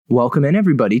Welcome in,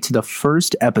 everybody, to the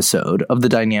first episode of the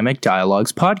Dynamic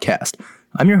Dialogues podcast.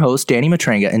 I'm your host, Danny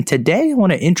Matranga, and today I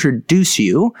want to introduce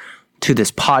you to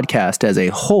this podcast as a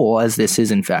whole, as this is,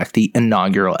 in fact, the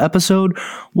inaugural episode,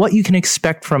 what you can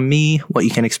expect from me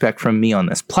on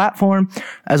this platform,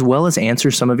 as well as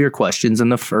answer some of your questions in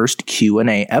the first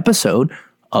Q&A episode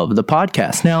of the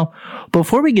podcast. Now,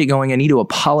 before we get going, I need to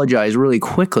apologize really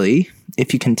quickly.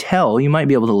 If you can tell, you might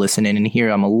be able to listen in and hear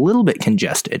I'm a little bit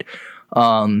congested.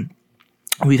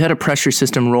 We've had a pressure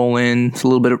system roll in. It's a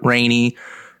little bit rainy.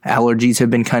 Allergies have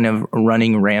been kind of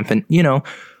running rampant.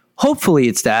 Hopefully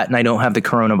it's that and I don't have the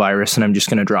coronavirus and I'm just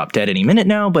going to drop dead any minute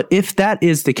now. But if that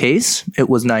is the case, it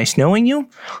was nice knowing you,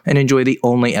 and enjoy the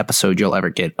only episode you'll ever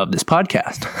get of this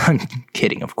podcast. I'm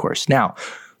kidding, of course. Now,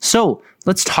 so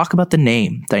let's talk about the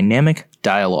name, Dynamic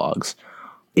Dialogues.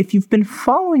 If you've been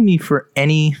following me for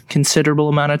any considerable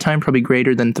amount of time, probably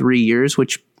greater than 3 years,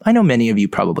 which I know many of you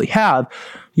probably have,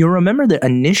 you'll remember that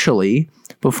initially,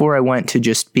 before I went to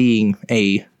just being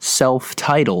a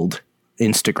self-titled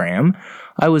Instagram,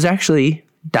 I was actually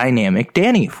Dynamic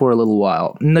Danny for a little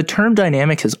while. And the term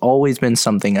dynamic has always been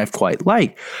something I've quite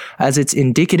liked, as it's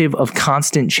indicative of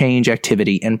constant change,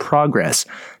 activity, and progress.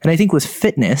 And I think with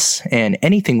fitness and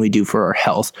anything we do for our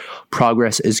health,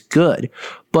 progress is good.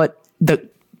 But the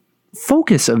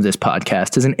focus of this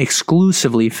podcast isn't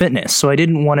exclusively fitness. So I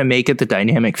didn't want to make it the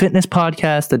Dynamic Fitness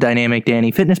Podcast, the Dynamic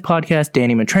Danny Fitness Podcast,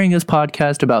 Danny Matranga's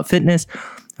podcast about fitness.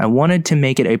 I wanted to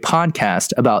make it a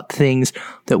podcast about things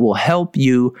that will help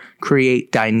you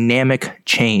create dynamic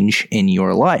change in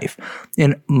your life.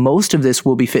 And most of this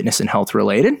will be fitness and health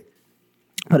related.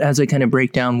 But as I kind of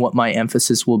break down what my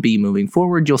emphasis will be moving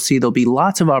forward, you'll see there'll be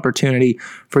lots of opportunity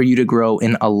for you to grow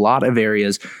in a lot of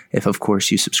areas if, of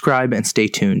course, you subscribe and stay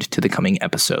tuned to the coming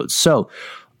episodes. So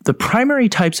the primary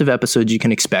types of episodes you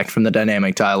can expect from the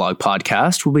Dynamic Dialogue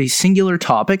podcast will be singular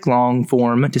topic,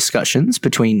 long-form discussions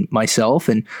between myself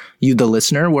and you, the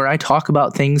listener, where I talk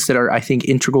about things that are, I think,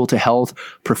 integral to health,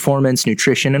 performance,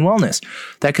 nutrition, and wellness.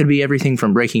 That could be everything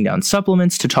from breaking down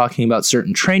supplements to talking about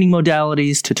certain training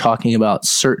modalities to talking about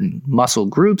certain muscle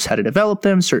groups, how to develop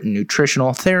them, certain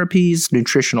nutritional therapies,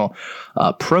 nutritional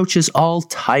approaches, all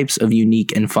types of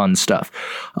unique and fun stuff.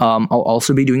 I'll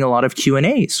also be doing a lot of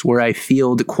Q&As where I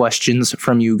field questions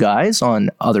from you guys on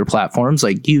other platforms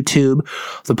like YouTube,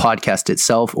 the podcast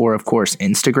itself, or of course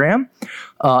Instagram,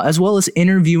 as well as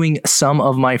interviewing some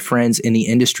of my friends in the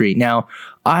industry. Now,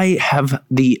 I have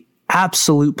the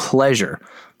absolute pleasure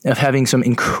of having some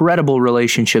incredible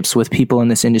relationships with people in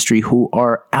this industry who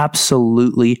are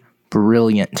absolutely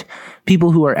brilliant.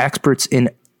 People who are experts in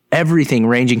everything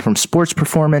ranging from sports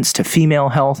performance to female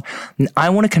health. And I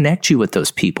want to connect you with those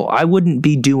people. I wouldn't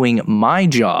be doing my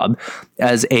job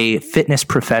as a fitness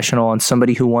professional and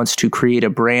somebody who wants to create a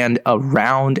brand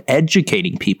around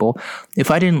educating people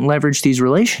if I didn't leverage these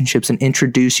relationships and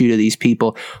introduce you to these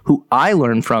people who I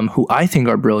learn from, who I think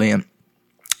are brilliant,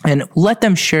 and let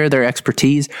them share their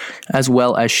expertise as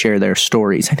well as share their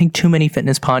stories. I think too many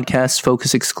fitness podcasts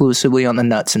focus exclusively on the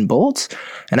nuts and bolts,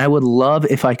 and I would love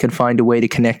if I could find a way to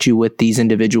connect you with these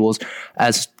individuals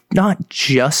as not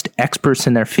just experts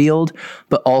in their field,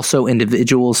 but also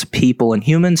individuals, people, and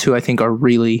humans who I think are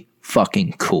really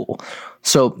fucking cool.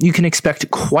 So you can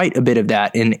expect quite a bit of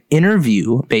that in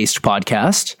interview-based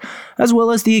podcasts, as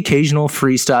well as the occasional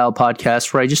freestyle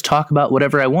podcast where I just talk about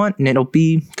whatever I want and it'll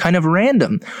be kind of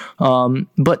random.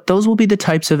 But those will be the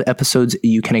types of episodes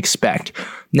you can expect.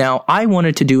 Now, I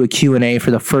wanted to do a Q&A for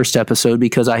the first episode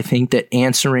because I think that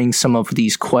answering some of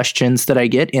these questions that I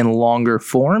get in longer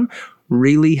form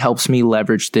really helps me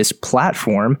leverage this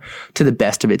platform to the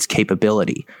best of its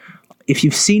capability. If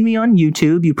you've seen me on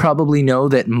YouTube, you probably know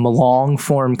that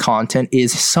long-form content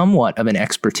is somewhat of an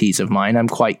expertise of mine. I'm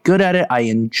quite good at it. I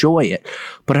enjoy it.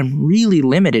 But I'm really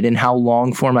limited in how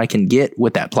long-form I can get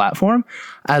with that platform,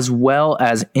 as well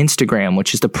as Instagram,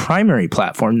 which is the primary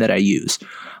platform that I use.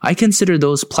 I consider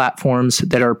those platforms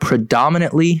that are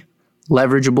predominantly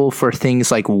leverageable for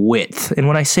things like width. And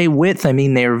when I say width, I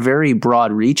mean they're very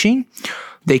broad-reaching.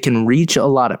 They can reach a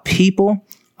lot of people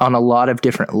on a lot of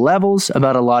different levels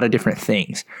about a lot of different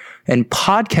things. And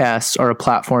podcasts are a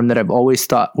platform that I've always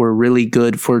thought were really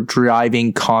good for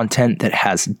driving content that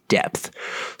has depth.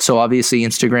 So obviously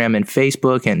Instagram and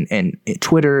Facebook and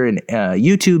Twitter and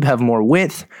YouTube have more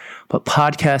width, but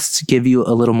podcasts give you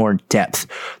a little more depth.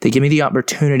 They give me the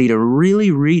opportunity to really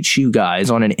reach you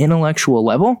guys on an intellectual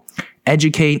level,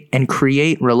 educate and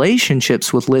create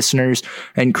relationships with listeners,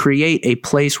 and create a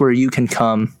place where you can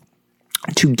come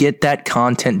to get that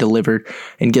content delivered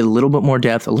and get a little bit more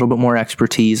depth, a little bit more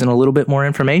expertise, and a little bit more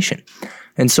information.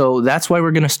 And so that's why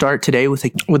we're going to start today with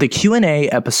a Q&A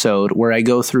episode where I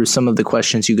go through some of the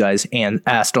questions you guys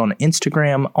asked on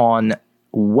Instagram on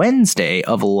Wednesday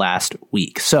of last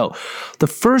week. So the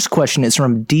first question is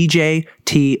from DJ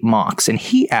T. Mox, and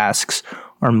he asks,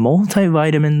 are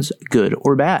multivitamins good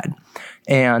or bad?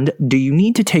 And do you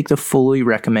need to take the fully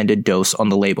recommended dose on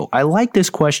the label? I like this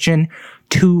question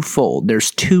twofold.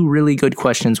 There's two really good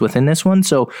questions within this one.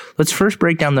 So let's first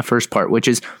break down the first part, which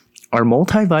is, are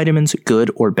multivitamins good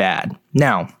or bad?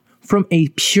 Now, from a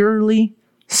purely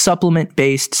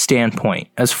supplement-based standpoint,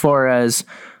 as far as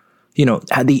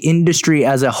the industry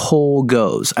as a whole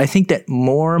goes, I think that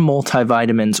more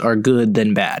multivitamins are good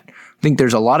than bad. I think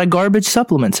there's a lot of garbage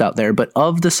supplements out there, but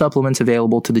of the supplements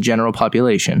available to the general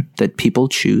population that people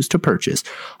choose to purchase,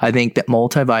 I think that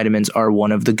multivitamins are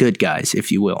one of the good guys,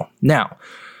 if you will. Now,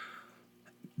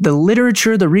 the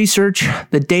literature, the research,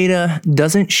 the data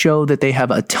doesn't show that they have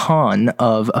a ton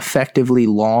of effectively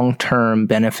long-term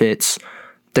benefits.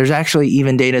 There's actually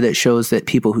even data that shows that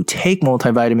people who take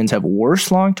multivitamins have worse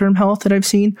long-term health that I've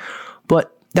seen,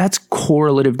 but that's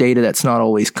correlative data. That's not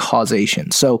always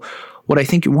causation. So what I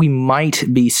think we might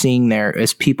be seeing there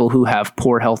is people who have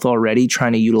poor health already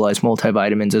trying to utilize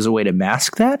multivitamins as a way to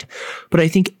mask that. But I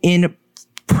think in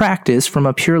practice, from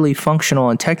a purely functional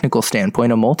and technical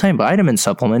standpoint, a multivitamin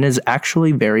supplement is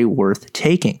actually very worth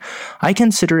taking. I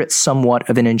consider it somewhat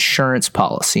of an insurance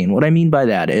policy. And what I mean by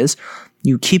that is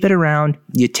you keep it around,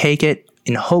 you take it,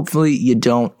 and hopefully you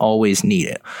don't always need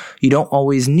it. You don't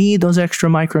always need those extra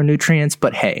micronutrients,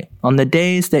 but hey, on the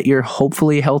days that your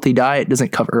hopefully healthy diet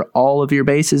doesn't cover all of your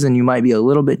bases and you might be a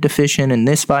little bit deficient in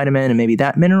this vitamin and maybe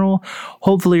that mineral,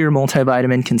 hopefully your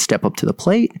multivitamin can step up to the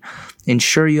plate,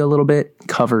 ensure you a little bit,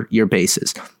 cover your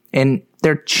bases. And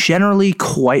they're generally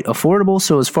quite affordable,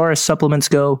 so as far as supplements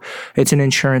go, it's an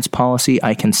insurance policy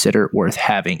I consider worth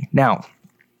having. Now,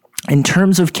 in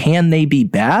terms of can they be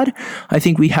bad, I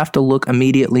think we have to look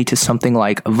immediately to something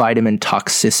like vitamin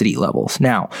toxicity levels.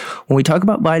 Now, when we talk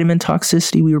about vitamin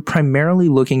toxicity, we were primarily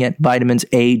looking at vitamins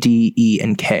A, D, E,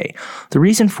 and K. The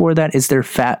reason for that is they're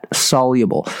fat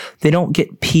soluble. They don't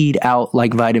get peed out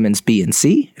like vitamins B and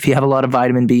C. If you have a lot of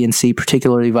vitamin B and C,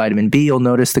 particularly vitamin B, you'll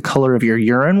notice the color of your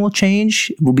urine will change.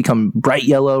 It will become bright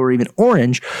yellow or even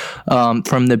orange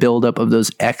from the buildup of those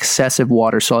excessive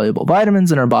water-soluble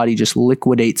vitamins, and our body just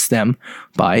liquidates them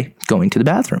by going to the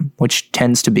bathroom, which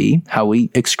tends to be how we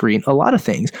excrete a lot of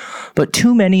things. But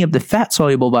too many of the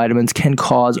fat-soluble vitamins can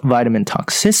cause vitamin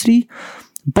toxicity.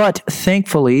 But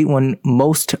thankfully, when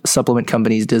most supplement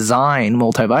companies design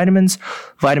multivitamins,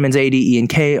 vitamins A, D, E, and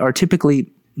K are typically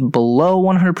below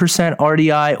 100%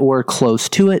 RDI or close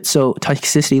to it, so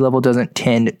toxicity level doesn't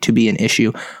tend to be an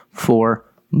issue for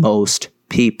most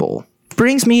people.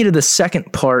 Brings me to the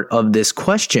second part of this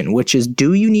question, which is,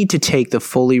 do you need to take the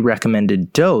fully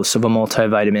recommended dose of a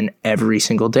multivitamin every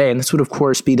single day? And this would, of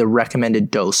course, be the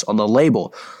recommended dose on the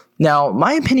label. Now,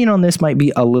 my opinion on this might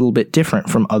be a little bit different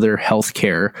from other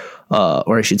healthcare,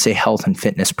 or I should say health and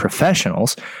fitness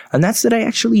professionals, and that's that I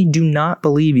actually do not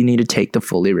believe you need to take the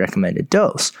fully recommended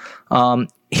dose.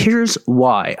 Here's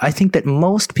why. I think that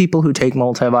most people who take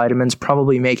multivitamins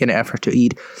probably make an effort to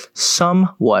eat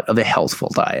somewhat of a healthful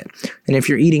diet. And if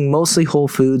you're eating mostly whole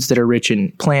foods that are rich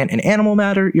in plant and animal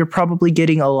matter, you're probably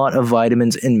getting a lot of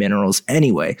vitamins and minerals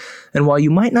anyway. And while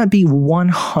you might not be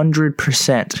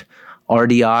 100%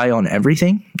 RDI on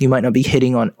everything, you might not be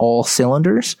hitting on all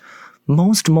cylinders,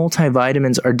 most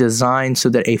multivitamins are designed so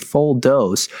that a full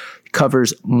dose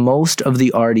covers most of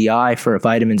the RDI for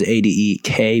vitamins A, D, E,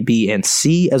 K, B, and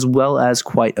C, as well as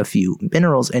quite a few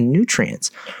minerals and nutrients.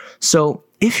 So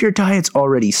if your diet's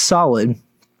already solid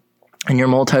and your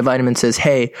multivitamin says,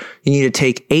 hey, you need to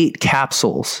take 8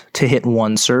 capsules to hit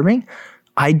 1 serving,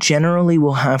 I generally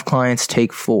will have clients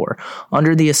take 4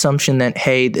 under the assumption that,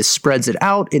 hey, this spreads it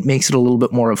out. It makes it a little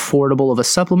bit more affordable of a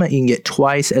supplement. You can get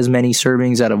twice as many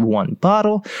servings out of 1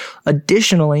 bottle.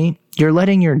 Additionally, you're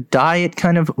letting your diet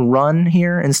kind of run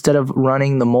here instead of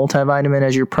running the multivitamin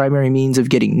as your primary means of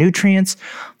getting nutrients.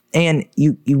 And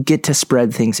you get to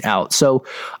spread things out. So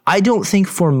I don't think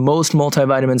for most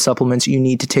multivitamin supplements, you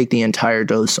need to take the entire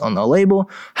dose on the label.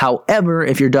 However,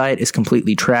 if your diet is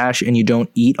completely trash and you don't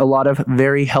eat a lot of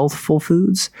very healthful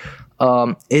foods,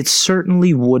 it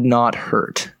certainly would not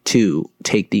hurt to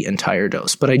take the entire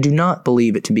dose. But I do not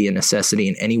believe it to be a necessity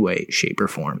in any way, shape, or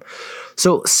form.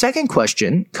 So second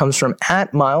question comes from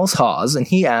 @MilesHawes, and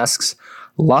he asks,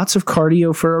 lots of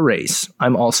cardio for a race.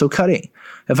 I'm also cutting.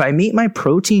 If I meet my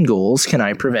protein goals, can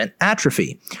I prevent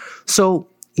atrophy? So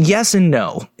Yes and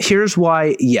no. Here's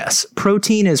why yes.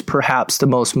 Protein is perhaps the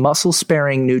most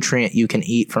muscle-sparing nutrient you can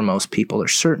eat for most people.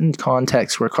 There's certain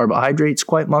contexts where carbohydrates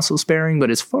quite muscle-sparing, but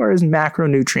as far as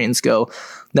macronutrients go,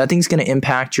 nothing's going to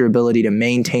impact your ability to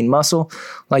maintain muscle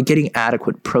like getting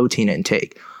adequate protein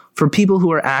intake. For people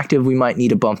who are active, we might need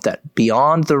to bump that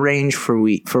beyond the range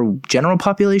for general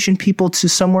population people to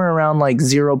somewhere around like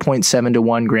 0.7 to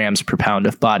 1 grams per pound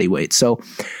of body weight. So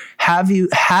had you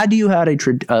had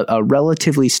a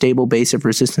relatively stable base of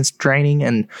resistance training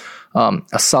and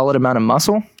a solid amount of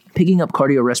muscle, picking up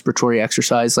cardiorespiratory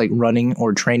exercise like running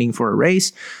or training for a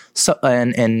race,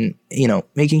 and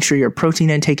making sure your protein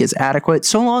intake is adequate,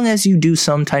 so long as you do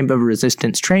some type of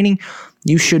resistance training,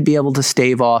 you should be able to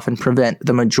stave off and prevent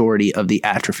the majority of the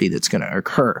atrophy that's going to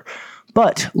occur.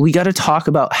 But we got to talk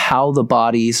about how the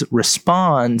body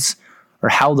responds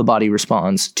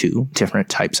to different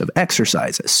types of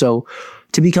exercises. So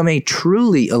to become a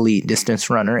truly elite distance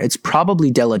runner, it's probably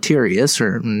deleterious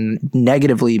or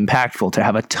negatively impactful to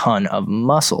have a ton of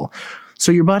muscle.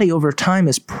 So your body over time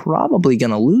is probably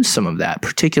going to lose some of that,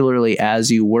 particularly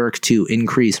as you work to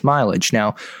increase mileage.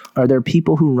 Now, are there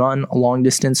people who run long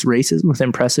distance races with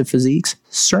impressive physiques?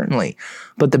 Certainly.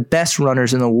 But the best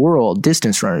runners in the world,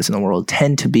 distance runners in the world,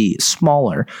 tend to be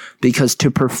smaller because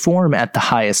to perform at the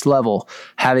highest level,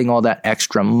 having all that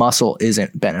extra muscle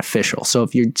isn't beneficial. So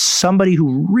if you're somebody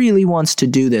who really wants to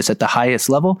do this at the highest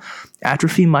level,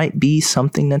 atrophy might be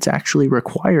something that's actually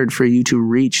required for you to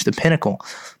reach the pinnacle.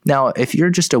 Now, if you're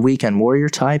just a weekend warrior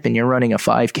type and you're running a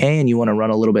 5K and you want to run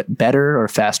a little bit better or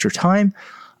faster time,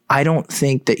 I don't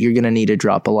think that you're going to need to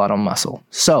drop a lot of muscle.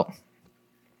 So,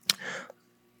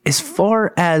 as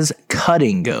far as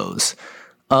cutting goes,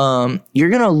 you're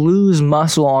going to lose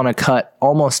muscle on a cut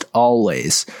almost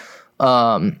always.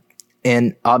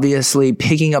 And obviously,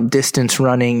 picking up distance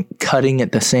running, cutting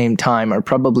at the same time are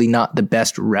probably not the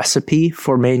best recipe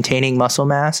for maintaining muscle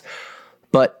mass.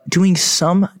 But doing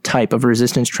some type of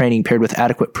resistance training paired with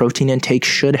adequate protein intake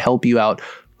should help you out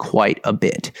quite a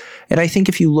bit. And I think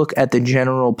if you look at the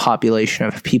general population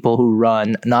of people who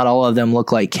run, not all of them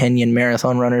look like Kenyan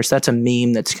marathon runners. That's a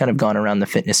meme that's kind of gone around the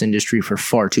fitness industry for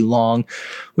far too long,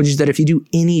 which is that if you do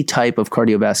any type of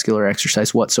cardiovascular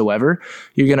exercise whatsoever,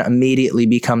 you're going to immediately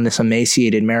become this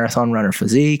emaciated marathon runner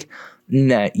physique.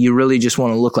 Nah, you really just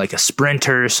want to look like a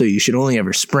sprinter, so you should only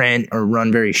ever sprint or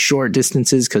run very short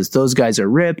distances because those guys are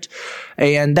ripped.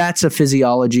 And that's a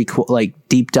physiology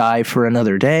deep dive for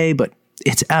another day, but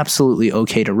it's absolutely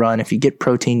okay to run. If you get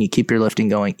protein, you keep your lifting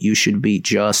going, you should be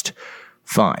just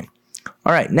fine.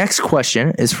 All right, next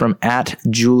question is from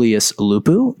 @Julius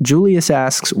Lupu. Julius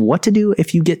asks, what to do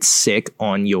if you get sick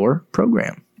on your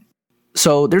program?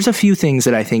 So there's a few things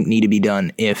that I think need to be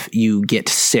done if you get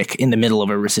sick in the middle of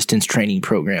a resistance training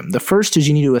program. The first is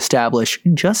you need to establish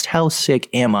just how sick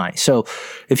am I? So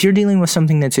if you're dealing with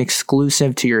something that's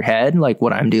exclusive to your head, like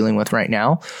what I'm dealing with right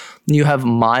now, you have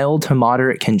mild to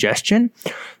moderate congestion,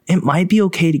 it might be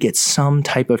okay to get some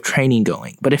type of training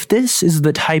going. But if this is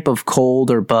the type of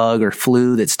cold or bug or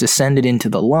flu that's descended into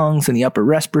the lungs and the upper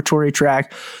respiratory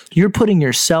tract, you're putting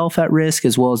yourself at risk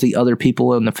as well as the other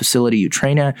people in the facility you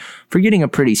train at for getting a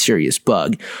pretty serious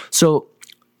bug. So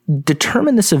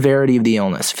determine the severity of the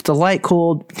illness. If it's a light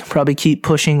cold, probably keep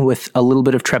pushing with a little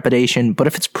bit of trepidation. But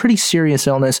if it's pretty serious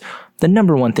illness, the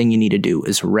number one thing you need to do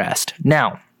is rest.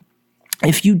 Now,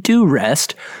 if you do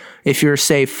rest, if you're,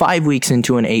 say, 5 weeks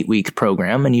into an 8-week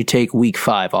program and you take week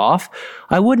 5 off,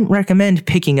 I wouldn't recommend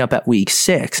picking up at week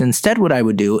 6. Instead, what I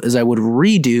would do is I would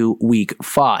redo week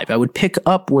 5. I would pick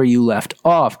up where you left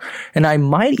off, and I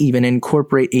might even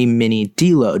incorporate a mini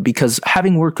deload because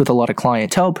having worked with a lot of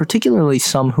clientele, particularly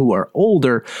some who are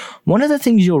older, one of the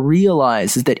things you'll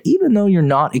realize is that even though you're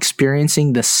not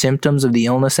experiencing the symptoms of the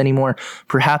illness anymore,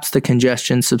 perhaps the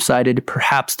congestion subsided,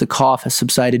 perhaps the cough has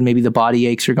subsided, maybe the body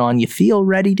aches are gone, you feel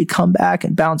ready to come back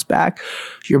and bounce back,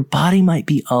 your body might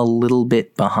be a little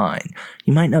bit behind.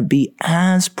 You might not be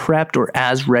as prepped or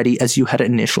as ready as you had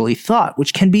initially thought,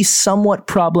 which can be somewhat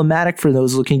problematic for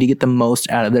those looking to get the most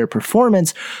out of their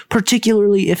performance,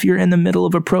 particularly if you're in the middle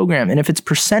of a program. And if it's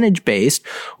percentage based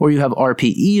or you have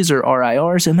RPEs or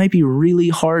RIRs, it might be really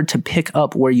hard to pick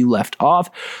up where you left off.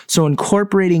 So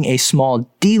incorporating a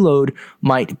small deload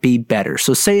might be better.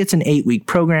 So say it's an 8-week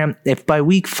program. If by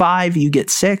week 5 you get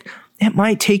sick, it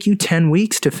might take you 10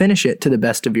 weeks to finish it to the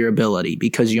best of your ability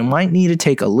because you might need to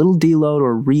take a little deload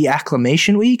or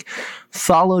reacclimation week,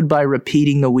 followed by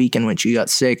repeating the week in which you got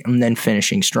sick and then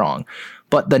finishing strong.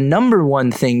 But the number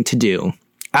one thing to do,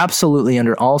 absolutely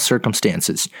under all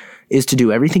circumstances, is to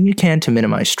do everything you can to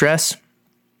minimize stress,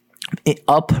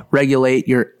 up-regulate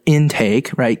your intake,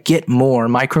 right? Get more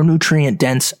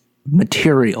micronutrient-dense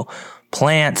material,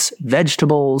 plants,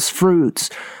 vegetables, fruits,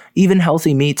 even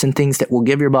healthy meats and things that will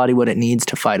give your body what it needs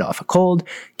to fight off a cold,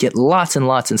 get lots and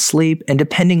lots of sleep, and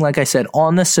depending, like I said,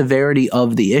 on the severity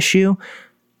of the issue,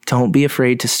 don't be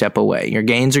afraid to step away. Your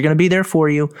gains are going to be there for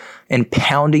you, and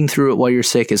pounding through it while you're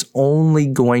sick is only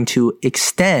going to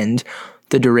extend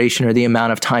the duration or the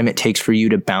amount of time it takes for you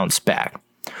to bounce back.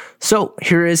 So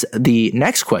here is the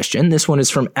next question. This one is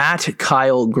from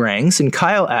 @KyleGrangs, and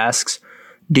Kyle asks,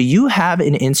 do you have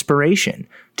an inspiration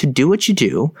to do what you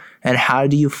do, and how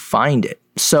do you find it?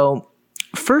 So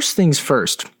first things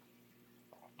first,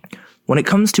 when it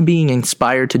comes to being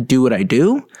inspired to do what I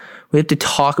do, we have to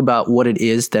talk about what it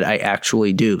is that I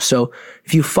actually do. So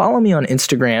if you follow me on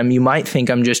Instagram, you might think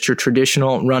I'm just your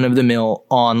traditional run-of-the-mill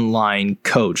online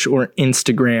coach or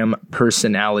Instagram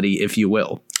personality, if you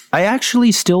will. I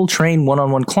actually still train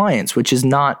one-on-one clients, which is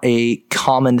not a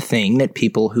common thing that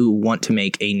people who want to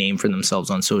make a name for themselves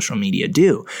on social media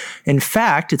do. In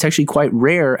fact, it's actually quite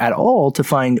rare at all to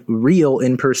find real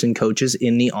in-person coaches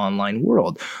in the online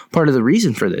world. Part of the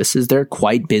reason for this is they're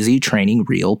quite busy training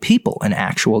real people and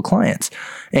actual clients.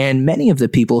 And many of the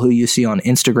people who you see on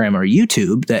Instagram or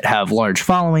YouTube that have large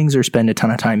followings or spend a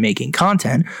ton of time making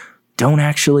content don't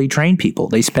actually train people.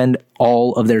 They spend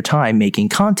all of their time making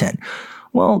content.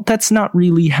 Well, that's not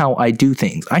really how I do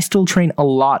things. I still train a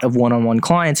lot of one-on-one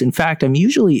clients. In fact, I'm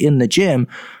usually in the gym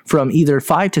from either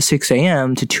 5 to 6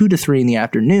 a.m. to 2 to 3 in the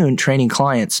afternoon, training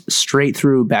clients straight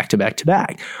through back to back to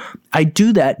back. I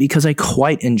do that because I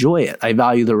quite enjoy it. I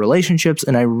value the relationships,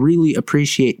 and I really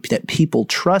appreciate that people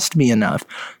trust me enough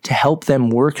to help them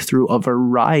work through a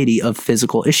variety of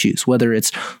physical issues, whether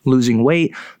it's losing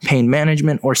weight, pain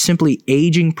management, or simply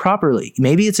aging properly.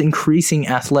 Maybe it's increasing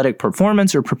athletic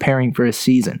performance or preparing for a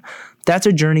season. That's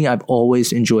a journey I've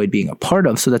always enjoyed being a part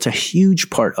of, so that's a huge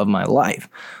part of my life.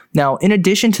 Now, in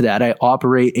addition to that, I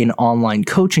operate an online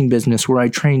coaching business where I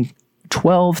train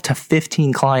 12 to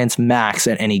 15 clients max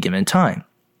at any given time.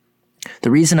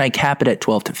 The reason I cap it at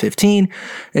 12 to 15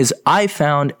 is I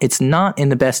found it's not in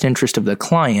the best interest of the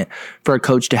client for a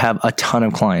coach to have a ton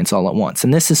of clients all at once.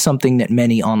 And this is something that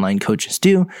many online coaches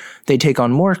do. They take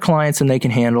on more clients than they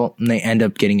can handle, and they end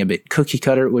up getting a bit cookie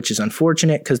cutter, which is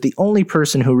unfortunate because the only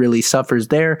person who really suffers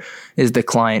there is the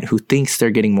client who thinks they're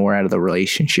getting more out of the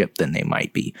relationship than they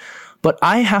might be. But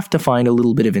I have to find a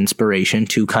little bit of inspiration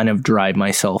to kind of drive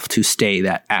myself to stay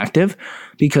that active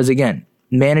because, again,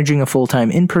 managing a full-time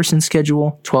in-person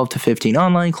schedule, 12 to 15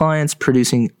 online clients,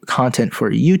 producing content for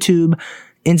YouTube,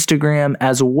 Instagram,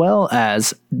 as well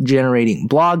as generating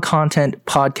blog content,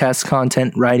 podcast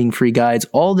content, writing free guides,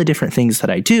 all the different things that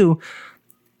I do,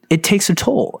 it takes a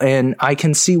toll. And I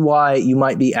can see why you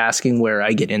might be asking where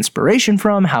I get inspiration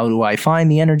from. How do I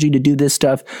find the energy to do this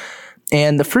stuff?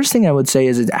 And the first thing I would say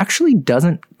is it actually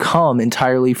doesn't come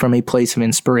entirely from a place of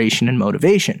inspiration and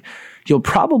motivation. You'll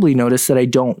probably notice that I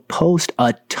don't post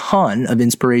a ton of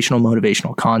inspirational,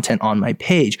 motivational content on my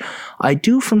page. I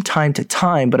do from time to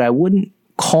time, but I wouldn't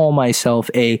call myself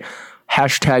a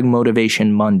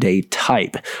 #Motivation Monday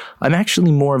type. I'm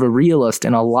actually more of a realist,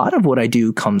 and a lot of what I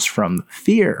do comes from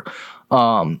fear.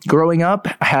 Growing up,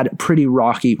 I had a pretty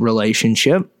rocky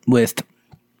relationship with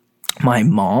my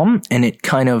mom, and it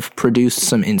kind of produced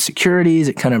some insecurities.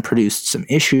 It kind of produced some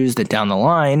issues that down the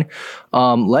line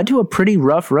led to a pretty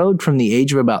rough road from the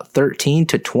age of about 13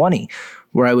 to 20,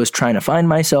 where I was trying to find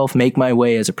myself, make my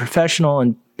way as a professional,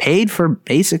 and paid for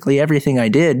basically everything I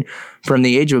did from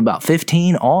the age of about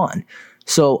 15 on.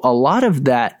 So a lot of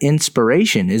that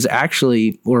inspiration is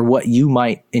actually, or what you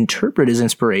might interpret as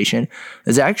inspiration,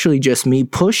 is actually just me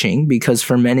pushing because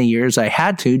for many years I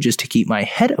had to just to keep my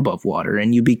head above water.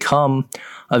 And you become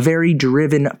a very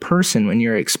driven person when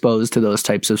you're exposed to those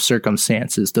types of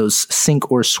circumstances, those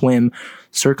sink or swim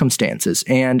circumstances.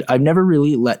 And I've never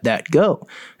really let that go.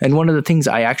 And one of the things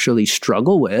I actually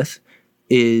struggle with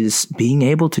is being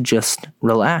able to just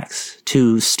relax,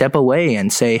 to step away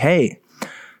and say, hey,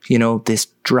 you know, this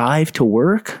drive to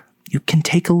work, you can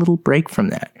take a little break from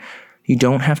that. You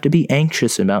don't have to be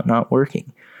anxious about not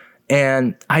working.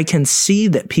 And I can see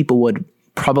that people would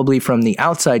probably from the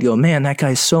outside go, man, that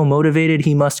guy's so motivated.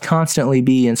 He must constantly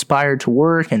be inspired to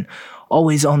work and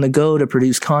always on the go to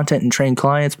produce content and train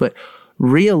clients. But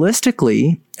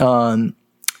realistically,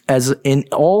 as in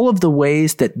all of the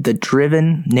ways that the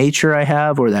driven nature I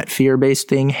have or that fear-based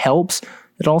thing helps,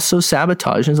 it also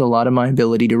sabotages a lot of my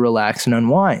ability to relax and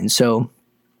unwind. So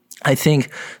I think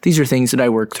these are things that I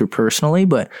work through personally,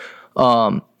 but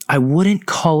I wouldn't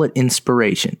call it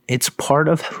inspiration. It's part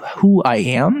of who I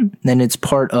am, and it's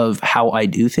part of how I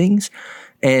do things.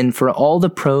 And for all the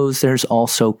pros, there's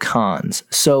also cons.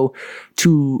 So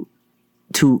to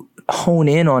hone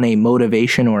in on a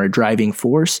motivation or a driving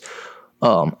force,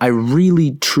 I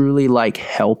really, truly like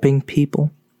helping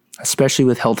people, especially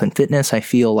with health and fitness. I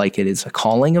feel like it is a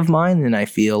calling of mine, and I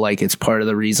feel like it's part of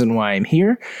the reason why I'm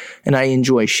here, and I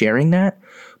enjoy sharing that.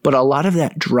 But a lot of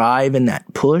that drive and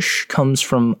that push comes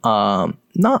from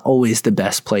not always the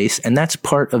best place, and that's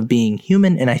part of being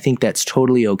human, and I think that's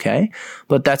totally okay.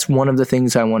 But that's one of the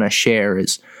things I want to share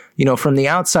is, from the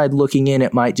outside looking in,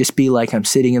 it might just be like I'm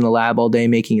sitting in the lab all day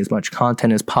making as much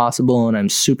content as possible, and I'm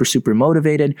super, super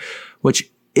motivated, which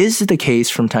is the case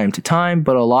from time to time,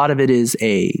 but a lot of it is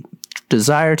a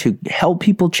desire to help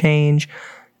people change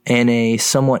and a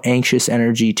somewhat anxious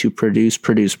energy to produce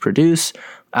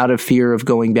out of fear of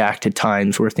going back to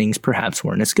times where things perhaps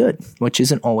weren't as good, which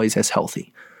isn't always as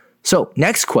healthy. So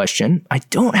next question, I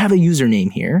don't have a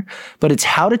username here, but it's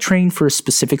how to train for a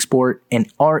specific sport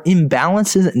and are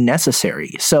imbalances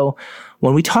necessary? So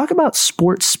when we talk about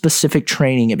sport-specific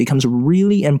training, it becomes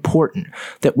really important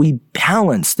that we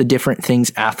balance the different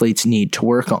things athletes need to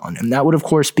work on. And that would, of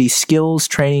course, be skills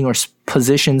training or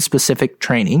position-specific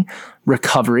training,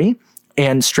 recovery,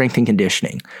 and strength and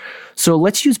conditioning. So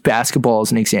let's use basketball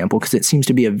as an example because it seems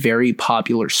to be a very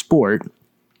popular sport.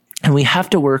 And we have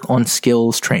to work on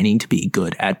skills training to be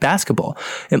good at basketball.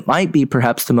 It might be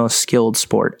perhaps the most skilled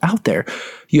sport out there.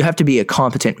 You have to be a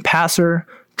competent passer,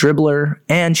 dribbler,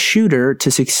 and shooter to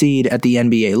succeed at the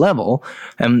NBA level.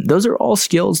 And those are all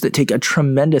skills that take a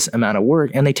tremendous amount of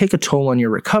work, and they take a toll on your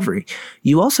recovery.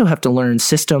 You also have to learn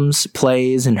systems,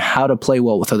 plays, and how to play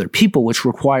well with other people, which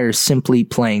requires simply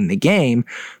playing the game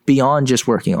beyond just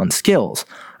working on skills.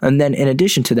 And then in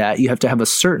addition to that, you have to have a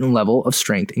certain level of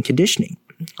strength and conditioning.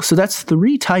 So that's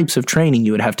 3 types of training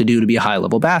you would have to do to be a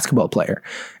high-level basketball player: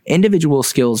 individual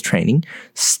skills training,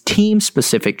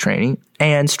 team-specific training,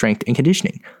 and strength and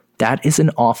conditioning. That is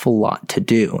an awful lot to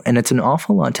do, and it's an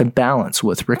awful lot to balance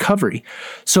with recovery.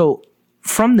 So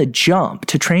from the jump,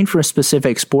 to train for a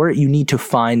specific sport, you need to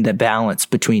find the balance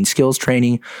between skills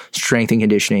training, strength and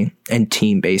conditioning, and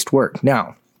team-based work.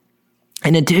 Now,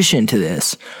 in addition to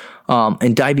this,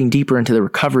 and diving deeper into the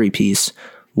recovery piece,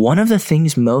 one of the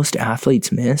things most athletes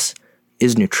miss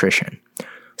is nutrition,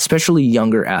 especially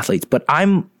younger athletes. But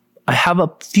I have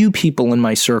a few people in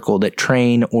my circle that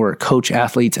train or coach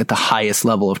athletes at the highest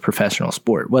level of professional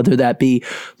sport, whether that be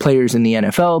players in the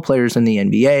NFL, players in the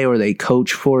NBA, or they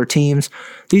coach for teams.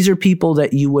 These are people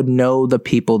that you would know the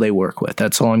people they work with.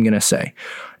 That's all I'm going to say.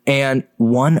 And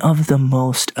one of the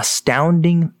most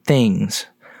astounding things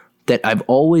that I've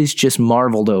always just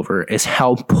marveled over is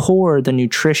how poor the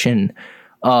nutrition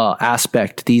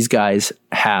aspect these guys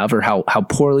have, or how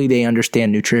poorly they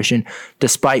understand nutrition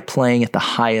despite playing at the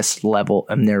highest level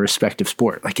in their respective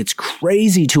sport. Like, it's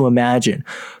crazy to imagine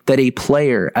that a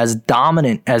player as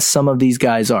dominant as some of these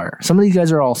guys are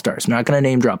all-stars. I'm not going to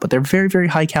name drop, but they're very, very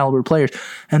high caliber players,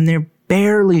 and they're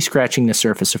barely scratching the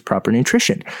surface of proper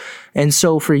nutrition. And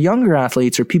so for younger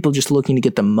athletes or people just looking to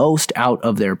get the most out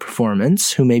of their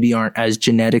performance, who maybe aren't as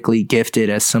genetically gifted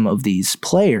as some of these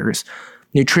players,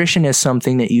 nutrition is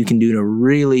something that you can do to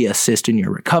really assist in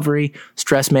your recovery,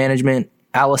 stress management,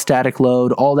 allostatic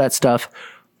load, all that stuff.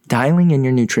 Dialing in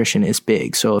your nutrition is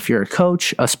big. So if you're a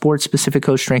coach, a sports-specific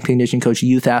coach, strength and conditioning coach,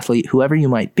 youth athlete, whoever you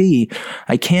might be,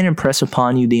 I can't impress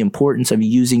upon you the importance of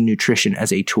using nutrition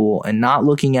as a tool and not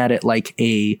looking at it like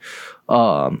a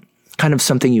kind of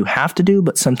something you have to do,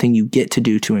 but something you get to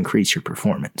do to increase your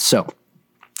performance. So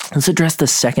let's address the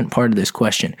second part of this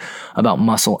question about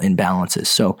muscle imbalances.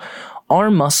 So are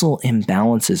muscle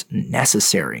imbalances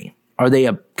necessary? Are they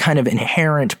a kind of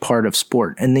inherent part of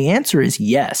sport? And the answer is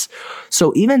yes.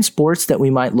 So even sports that we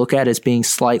might look at as being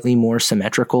slightly more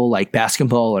symmetrical, like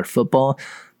basketball or football,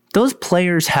 those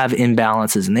players have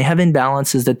imbalances, and they have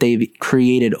imbalances that they've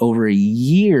created over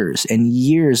years and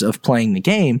years of playing the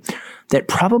game that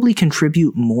probably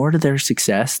contribute more to their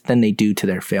success than they do to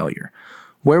their failure.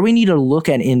 Where we need to look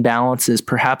at imbalances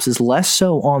perhaps is less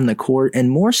so on the court and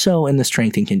more so in the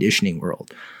strength and conditioning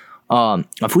world.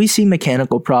 If we see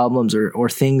mechanical problems or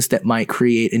things that might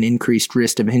create an increased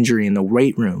risk of injury in the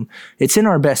weight room, it's in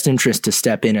our best interest to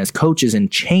step in as coaches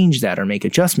and change that or make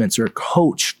adjustments or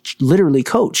literally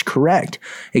coach, correct,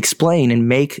 explain, and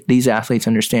make these athletes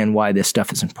understand why this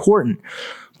stuff is important.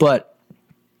 But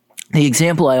the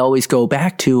example I always go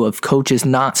back to of coaches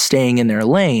not staying in their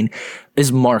lane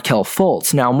is Markelle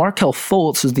Fultz. Now, Markelle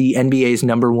Fultz was the NBA's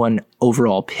 #1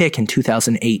 overall pick in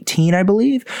 2018, I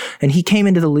believe. And he came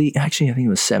into the league, actually, I think it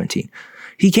was 17.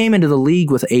 He came into the league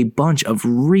with a bunch of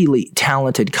really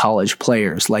talented college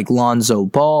players like Lonzo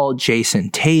Ball,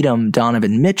 Jason Tatum,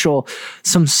 Donovan Mitchell,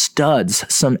 some studs,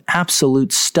 some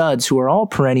absolute studs who are all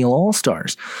perennial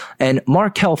all-stars. And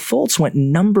Markelle Fultz went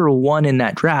number 1 in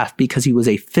that draft because he was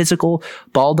a physical,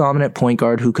 ball-dominant point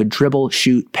guard who could dribble,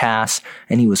 shoot, pass,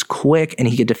 and he was quick and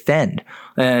he could defend.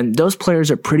 And those players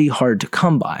are pretty hard to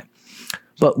come by.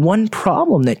 But one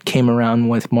problem that came around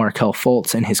with Markelle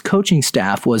Fultz and his coaching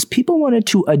staff was people wanted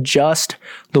to adjust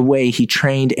the way he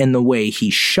trained and the way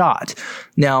he shot.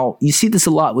 Now, you see this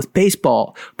a lot with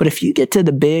baseball, but if you get to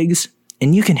the bigs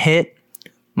and you can hit,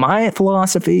 my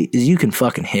philosophy is you can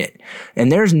fucking hit.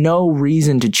 And there's no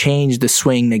reason to change the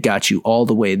swing that got you all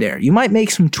the way there. You might make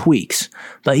some tweaks,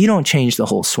 but you don't change the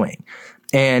whole swing.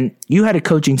 And you had a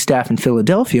coaching staff in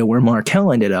Philadelphia where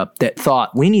Markelle ended up that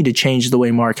thought we need to change the way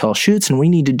Markelle shoots and we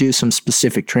need to do some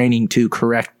specific training to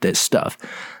correct this stuff.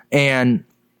 And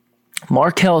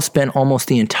Markelle spent almost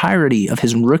the entirety of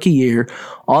his rookie year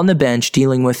on the bench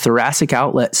dealing with thoracic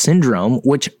outlet syndrome,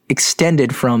 which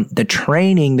extended from the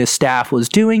training the staff was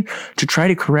doing to try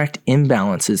to correct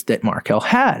imbalances that Markelle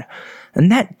had. And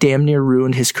that damn near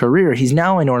ruined his career. He's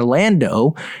now in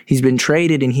Orlando. He's been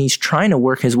traded and he's trying to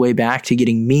work his way back to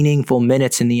getting meaningful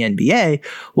minutes in the NBA,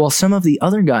 while some of the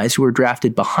other guys who were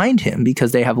drafted behind him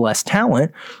because they have less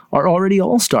talent are already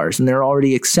all-stars and they're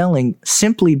already excelling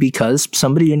simply because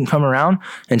somebody didn't come around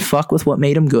and fuck with what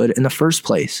made them good in the first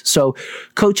place. So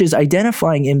coaches,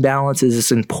 identifying imbalances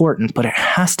is important, but it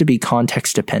has to be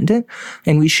context dependent.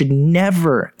 And we should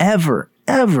never, ever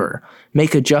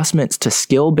make adjustments to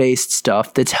skill-based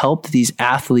stuff that's helped these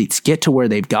athletes get to where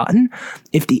they've gotten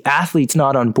if the athlete's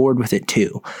not on board with it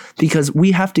too. Because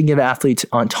we have to give athletes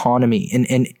autonomy.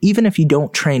 And even if you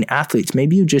don't train athletes,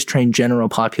 maybe you just train general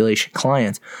population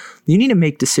clients, you need to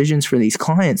make decisions for these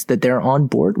clients that they're on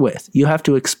board with. You have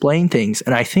to explain things.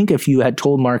 And I think if you had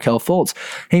told Markelle Fultz,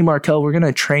 hey, Markelle, we're going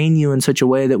to train you in such a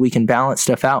way that we can balance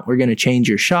stuff out, we're going to change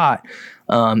your shot,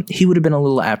 he would have been a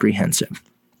little apprehensive.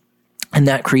 And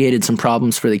that created some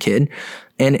problems for the kid.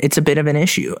 And it's a bit of an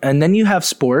issue. And then you have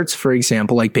sports, for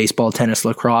example, like baseball, tennis,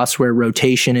 lacrosse, where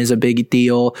rotation is a big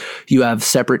deal. You have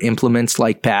separate implements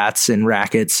like bats and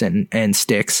rackets and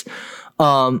sticks.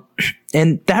 And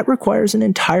that requires an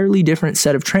entirely different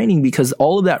set of training because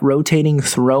all of that rotating,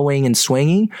 throwing, and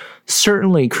swinging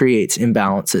certainly creates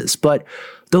imbalances. But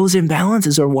those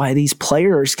imbalances are why these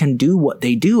players can do what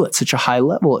they do at such a high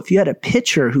level. If you had a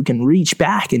pitcher who can reach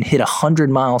back and hit 100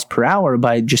 miles per hour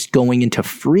by just going into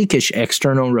freakish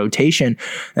external rotation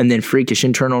and then freakish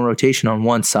internal rotation on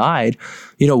one side,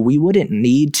 we wouldn't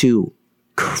need to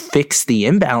fix the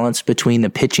imbalance between the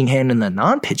pitching hand and the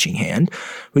non-pitching hand.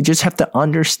 We just have to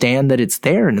understand that it's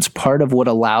there and it's part of what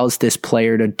allows this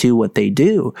player to do what they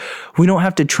do. We don't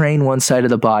have to train one side of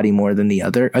the body more than the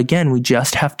other. Again, we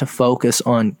just have to focus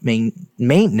on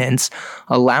maintenance,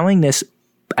 allowing this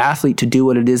athlete to do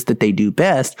what it is that they do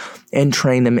best and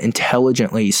train them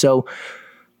intelligently. So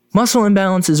muscle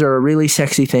imbalances are a really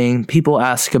sexy thing. People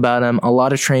ask about them. A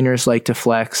lot of trainers like to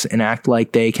flex and act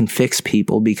like they can fix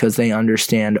people because they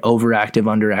understand overactive,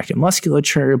 underactive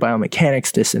musculature,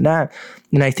 biomechanics, this and that.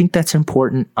 And I think that's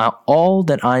important. All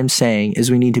that I'm saying is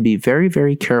we need to be very,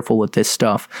 very careful with this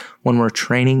stuff when we're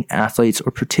training athletes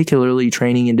or particularly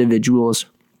training individuals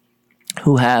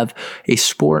who have a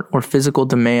sport or physical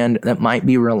demand that might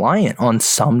be reliant on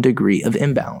some degree of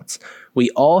imbalance. We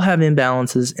all have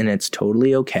imbalances and it's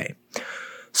totally okay.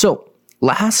 So,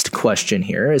 last question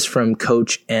here is from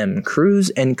Coach M. Cruz,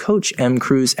 and Coach M.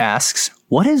 Cruz asks,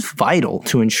 what is vital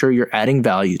to ensure you're adding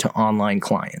value to online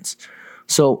clients?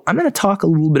 So I'm going to talk a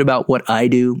little bit about what I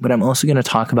do, but I'm also going to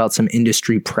talk about some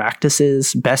industry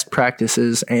practices, best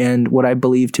practices, and what I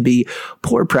believe to be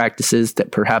poor practices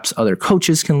that perhaps other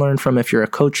coaches can learn from if you're a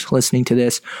coach listening to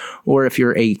this, or if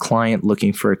you're a client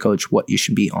looking for a coach, what you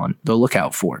should be on the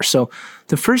lookout for. So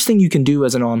the first thing you can do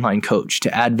as an online coach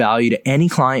to add value to any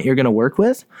client you're going to work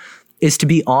with is to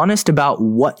be honest about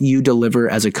what you deliver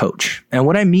as a coach. And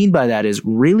what I mean by that is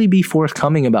really be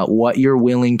forthcoming about what you're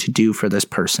willing to do for this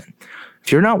person.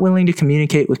 If you're not willing to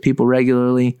communicate with people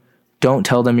regularly, don't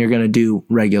tell them you're going to do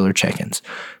regular check-ins.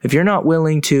 If you're not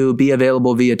willing to be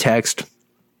available via text,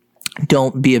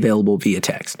 don't be available via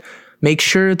text. Make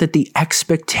sure that the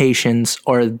expectations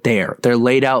are there. They're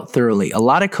laid out thoroughly. A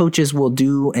lot of coaches will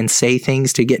do and say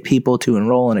things to get people to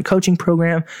enroll in a coaching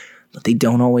program, but they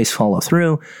don't always follow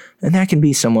through, and that can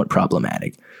be somewhat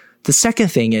problematic. The second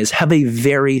thing is have a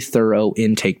very thorough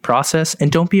intake process,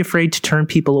 and don't be afraid to turn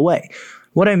people away.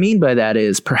 What I mean by that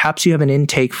is perhaps you have an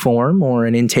intake form or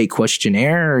an intake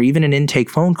questionnaire or even an intake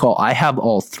phone call. I have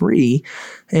all three,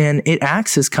 and it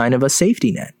acts as kind of a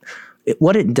safety net.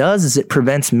 What it does is it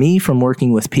prevents me from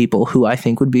working with people who I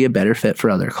think would be a better fit for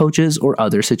other coaches or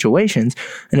other situations.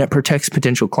 And it protects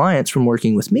potential clients from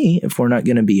working with me if we're not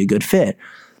going to be a good fit.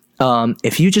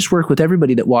 If you just work with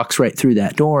everybody that walks right through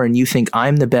that door and you think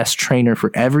I'm the best trainer for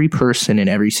every person in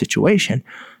every situation,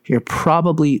 you're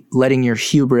probably letting your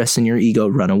hubris and your ego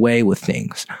run away with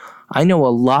things. I know a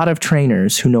lot of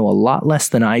trainers who know a lot less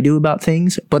than I do about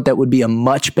things, but that would be a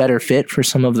much better fit for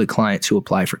some of the clients who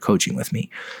apply for coaching with me.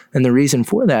 And the reason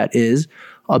for that is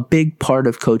a big part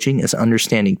of coaching is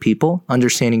understanding people,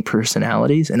 understanding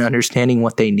personalities, and understanding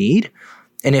what they need.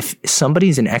 And if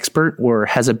somebody's an expert or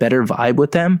has a better vibe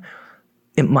with them,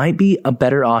 it might be a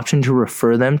better option to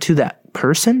refer them to that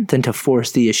person than to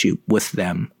force the issue with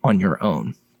them on your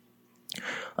own.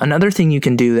 Another thing you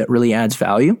can do that really adds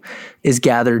value is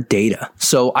gather data.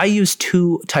 So I use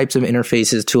two types of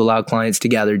interfaces to allow clients to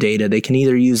gather data. They can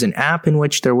either use an app in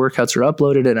which their workouts are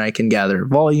uploaded and I can gather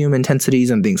volume, intensities,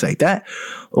 and things like that,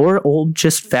 or old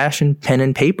just fashioned pen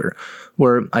and paper,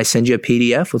 where I send you a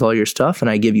PDF with all your stuff and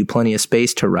I give you plenty of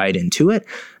space to write into it.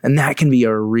 And that can be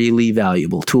a really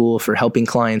valuable tool for helping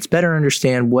clients better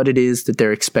understand what it is that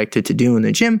they're expected to do in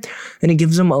the gym. And it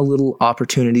gives them a little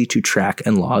opportunity to track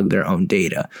and log their own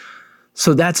data.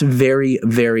 So that's very,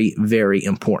 very, very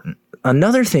important.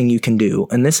 Another thing you can do,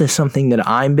 and this is something that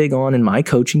I'm big on in my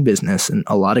coaching business, and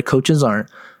a lot of coaches aren't,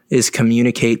 is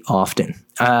communicate often.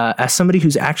 As somebody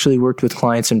who's actually worked with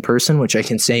clients in person, which I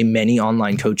can say many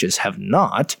online coaches have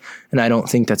not, and I don't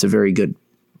think that's a very good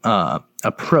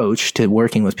approach to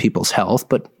working with people's health,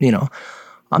 but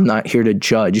I'm not here to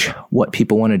judge what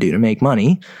people want to do to make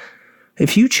money.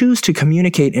 If you choose to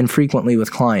communicate infrequently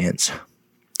with clients,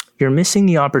 you're missing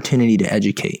the opportunity to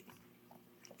educate.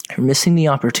 You're missing the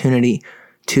opportunity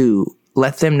to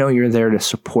let them know you're there to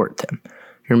support them.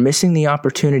 You're missing the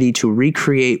opportunity to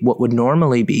recreate what would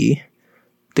normally be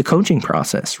the coaching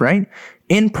process, right?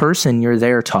 In person, you're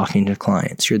there talking to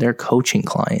clients. You're there coaching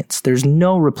clients. There's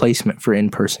no replacement for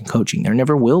in-person coaching. There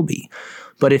never will be.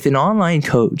 But if an online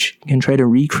coach can try to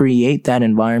recreate that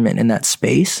environment and that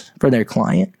space for their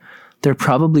client, they're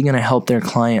probably going to help their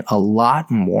client a lot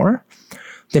more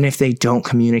than if they don't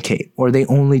communicate or they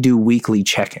only do weekly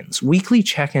check-ins. Weekly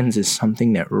check-ins is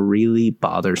something that really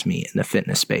bothers me in the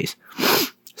fitness space.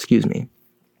 Excuse me.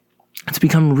 It's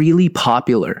become really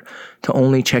popular to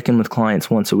only check in with clients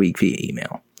once a week via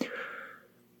email.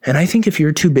 And I think if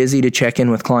you're too busy to check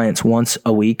in with clients once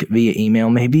a week via email,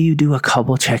 maybe you do a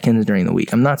couple check-ins during the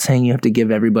week. I'm not saying you have to give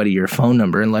everybody your phone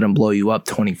number and let them blow you up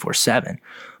 24/7.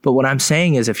 But what I'm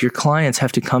saying is if your clients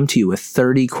have to come to you with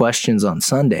 30 questions on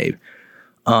Sunday,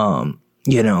 and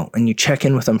you check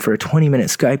in with them for a 20-minute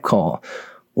Skype call,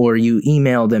 or you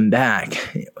email them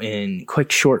back in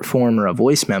quick short form or a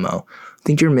voice memo, I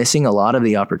think you're missing a lot of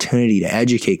the opportunity to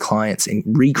educate clients and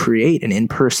recreate an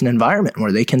in-person environment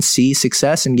where they can see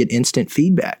success and get instant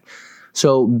feedback.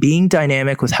 So being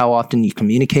dynamic with how often you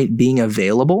communicate, being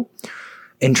available,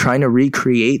 and trying to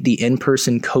recreate the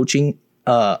in-person coaching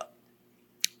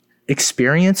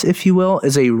experience, if you will,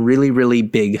 is a really, really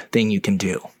big thing you can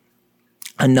do.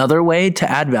 Another way to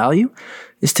add value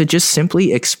is to just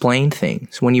simply explain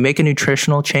things. When you make a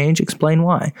nutritional change, explain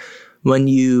why. When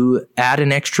you add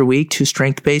an extra week to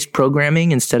strength-based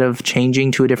programming instead of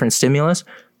changing to a different stimulus,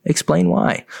 explain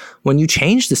why. When you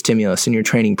change the stimulus in your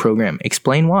training program,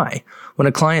 explain why. When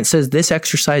a client says this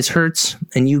exercise hurts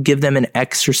and you give them an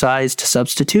exercise to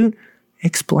substitute,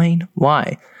 explain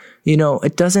why.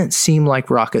 It doesn't seem like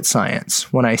rocket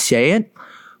science when I say it,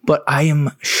 but I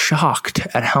am shocked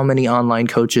at how many online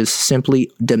coaches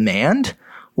simply demand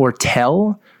or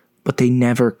tell, but they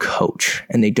never coach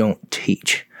and they don't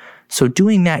teach. So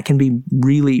doing that can be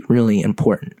really, really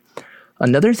important.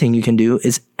 Another thing you can do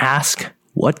is ask,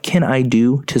 what can I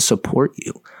do to support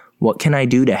you? What can I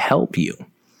do to help you?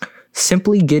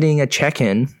 Simply getting a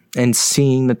check-in and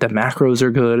seeing that the macros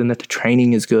are good and that the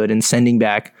training is good and sending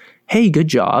back, hey, good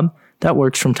job, that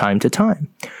works from time to time.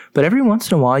 But every once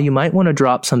in a while, you might want to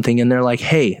drop something and they're like,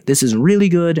 hey, this is really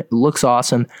good, it looks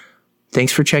awesome.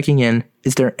 Thanks for checking in.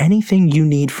 Is there anything you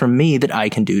need from me that I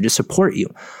can do to support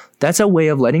you? That's a way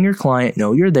of letting your client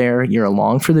know you're there, you're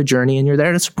along for the journey, and you're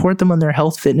there to support them on their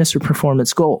health, fitness, or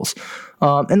performance goals.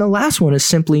 And the last one is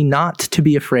simply not to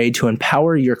be afraid to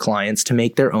empower your clients to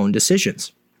make their own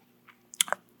decisions.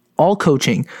 All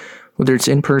coaching, whether it's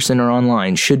in person or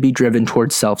online, should be driven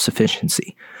towards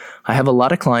self-sufficiency. I have a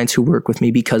lot of clients who work with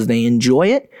me because they enjoy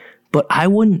it, but I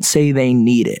wouldn't say they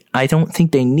need it. I don't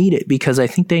think they need it because I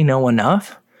think they know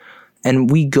enough.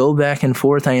 And we go back and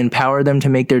forth. I empower them to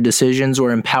make their decisions or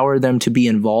empower them to be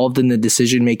involved in the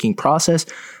decision-making process.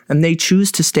 And they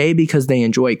choose to stay because they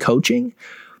enjoy coaching.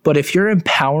 But if you're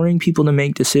empowering people to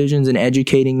make decisions and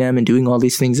educating them and doing all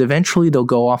these things, eventually they'll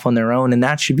go off on their own. And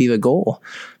that should be the goal.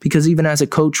 Because even as a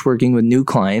coach, working with new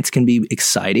clients can be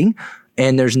exciting.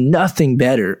 And there's nothing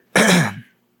better.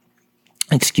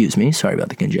 Excuse me. Sorry about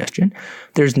the congestion.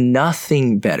 There's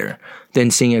nothing better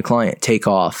than seeing a client take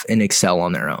off and excel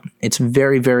on their own. It's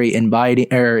very, very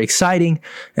exciting.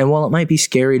 And while it might be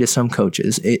scary to some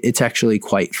coaches, it's actually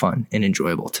quite fun and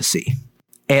enjoyable to see.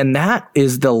 And that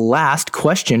is the last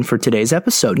question for today's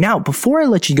episode. Now, before I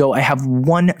let you go, I have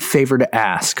one favor to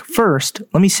ask. First,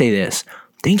 let me say this.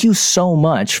 Thank you so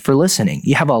much for listening.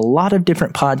 You have a lot of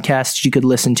different podcasts you could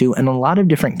listen to and a lot of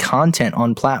different content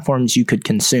on platforms you could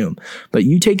consume. But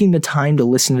you taking the time to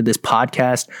listen to this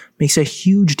podcast makes a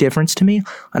huge difference to me,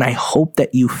 and I hope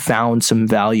that you found some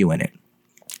value in it.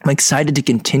 I'm excited to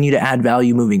continue to add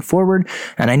value moving forward,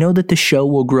 and I know that the show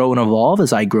will grow and evolve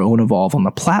as I grow and evolve on the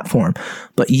platform.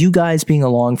 But you guys being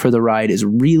along for the ride is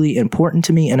really important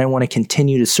to me, and I want to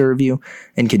continue to serve you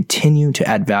and continue to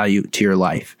add value to your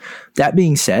life. That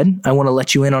being said, I want to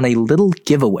let you in on a little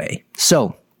giveaway.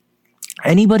 So,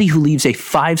 anybody who leaves a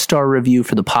 5-star review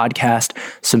for the podcast,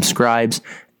 subscribes,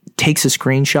 takes a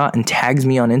screenshot and tags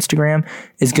me on Instagram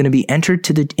is going to be entered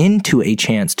into a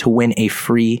chance to win a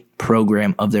free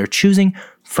program of their choosing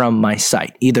from my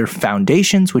site. Either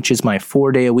Foundations, which is my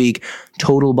 4-day-a-week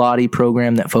total body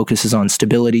program that focuses on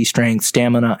stability, strength,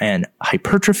 stamina, and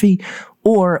hypertrophy,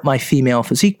 or my Female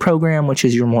Physique program, which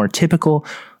is your more typical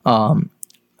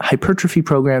hypertrophy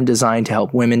program designed to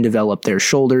help women develop their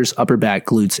shoulders, upper back,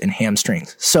 glutes, and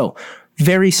hamstrings. So,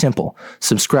 very simple.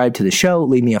 Subscribe to the show,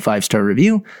 leave me a 5-star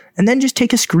review, and then just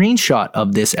take a screenshot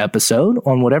of this episode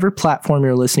on whatever platform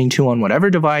you're listening to on whatever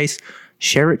device,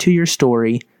 share it to your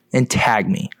story, and tag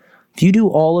me. If you do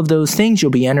all of those things,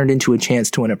 you'll be entered into a chance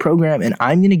to win a program, and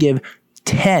I'm going to give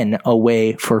 10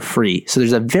 away for free. So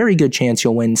there's a very good chance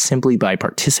you'll win simply by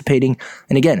participating.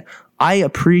 And again, I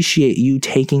appreciate you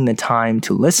taking the time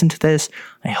to listen to this.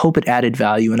 I hope it added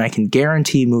value, and I can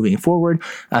guarantee moving forward,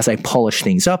 as I polish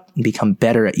things up and become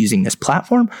better at using this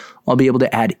platform, I'll be able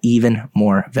to add even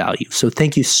more value. So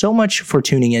thank you so much for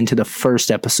tuning in to the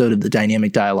first episode of the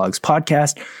Dynamic Dialogues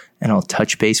podcast, and I'll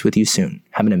touch base with you soon.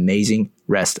 Have an amazing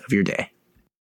rest of your day.